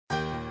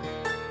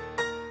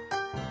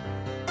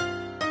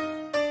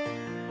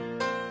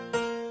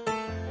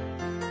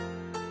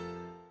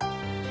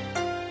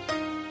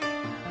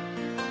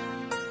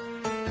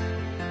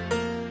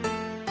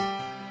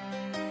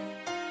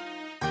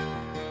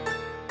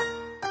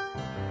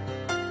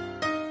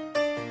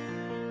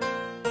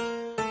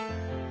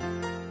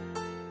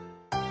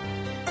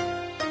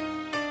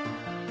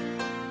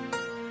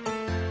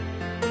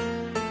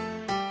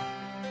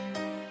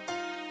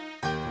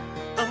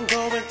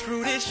going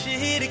through this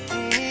shit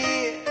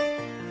again.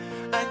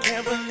 I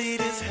can't believe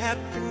it's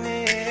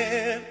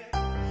happening.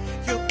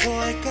 Your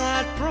boy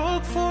got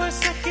broke for a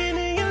second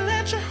and you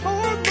let your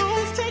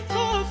hormones take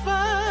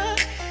over.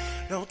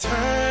 No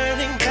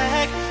turning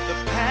back, the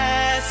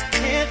past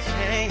can't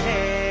change.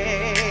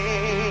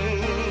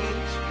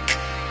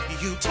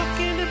 You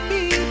talking to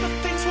me, but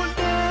things will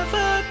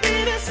never be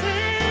the same.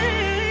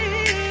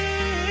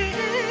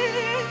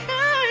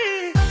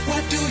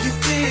 What do you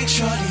think,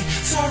 shorty?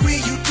 Sorry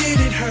you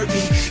didn't hurt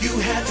me. You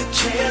had the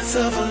chance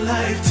of a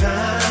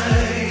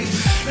lifetime.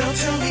 Now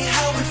tell me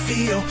how it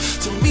feel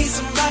to meet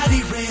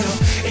somebody real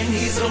and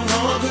he's no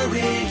longer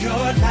in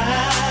your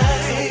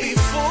life. So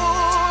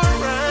before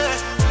I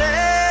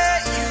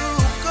let you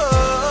go,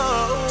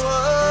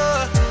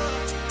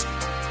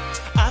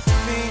 I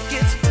think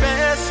it's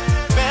best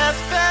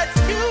that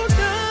you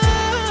know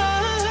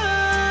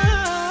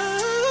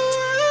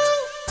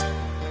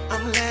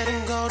I'm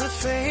letting go the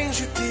things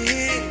you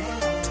did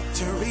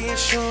to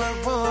reassure it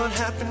won't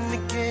happen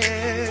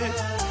again.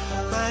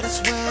 Might as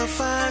well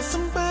find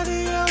somebody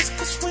else,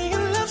 'cause when you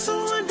love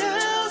someone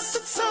else,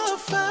 it's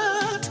over.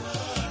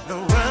 No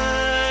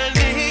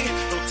running,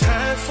 no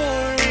time for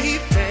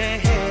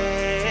revenge.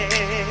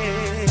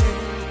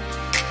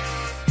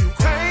 You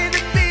crying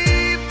to me,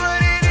 but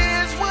it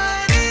is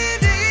what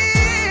it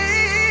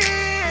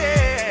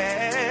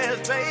is,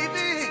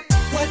 baby.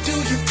 What do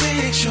you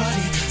think,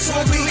 shorty?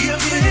 Sorry you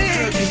didn't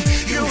hurt me.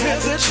 You had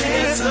the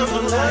chance of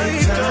a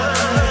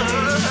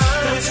lifetime.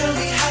 Now tell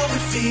me how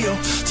it feel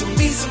to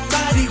meet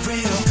somebody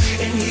real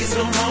and he's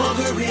no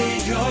longer in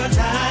your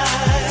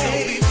life. So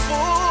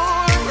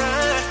before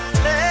I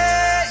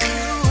let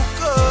you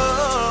go,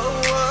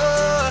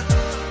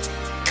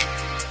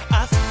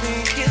 I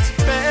think it's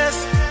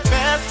best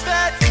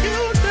that you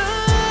know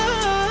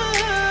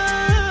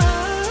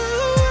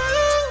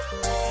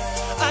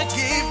I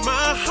gave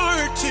my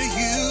heart to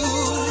you.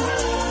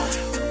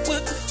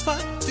 What the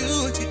fuck do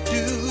you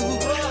do?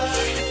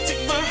 You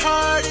take my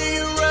heart and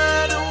you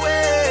run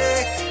away.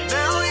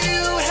 Now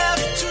you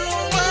have to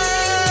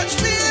watch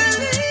me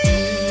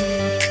leave.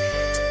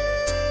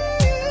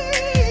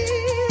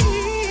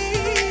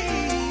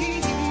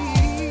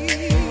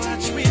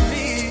 Watch me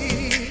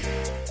leave.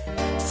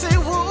 Say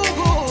whoa,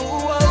 whoa,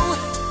 whoa.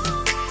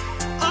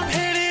 I'm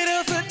headed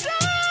up the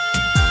door.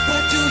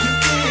 What do you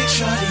think,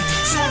 shorty?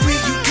 Sorry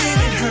you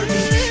didn't hurt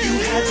me. You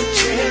had the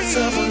chance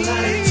of a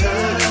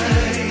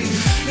lifetime.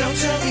 Now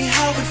tell me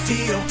how it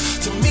feel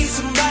to meet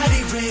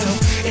somebody real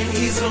and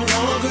he's no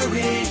longer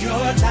in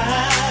your life.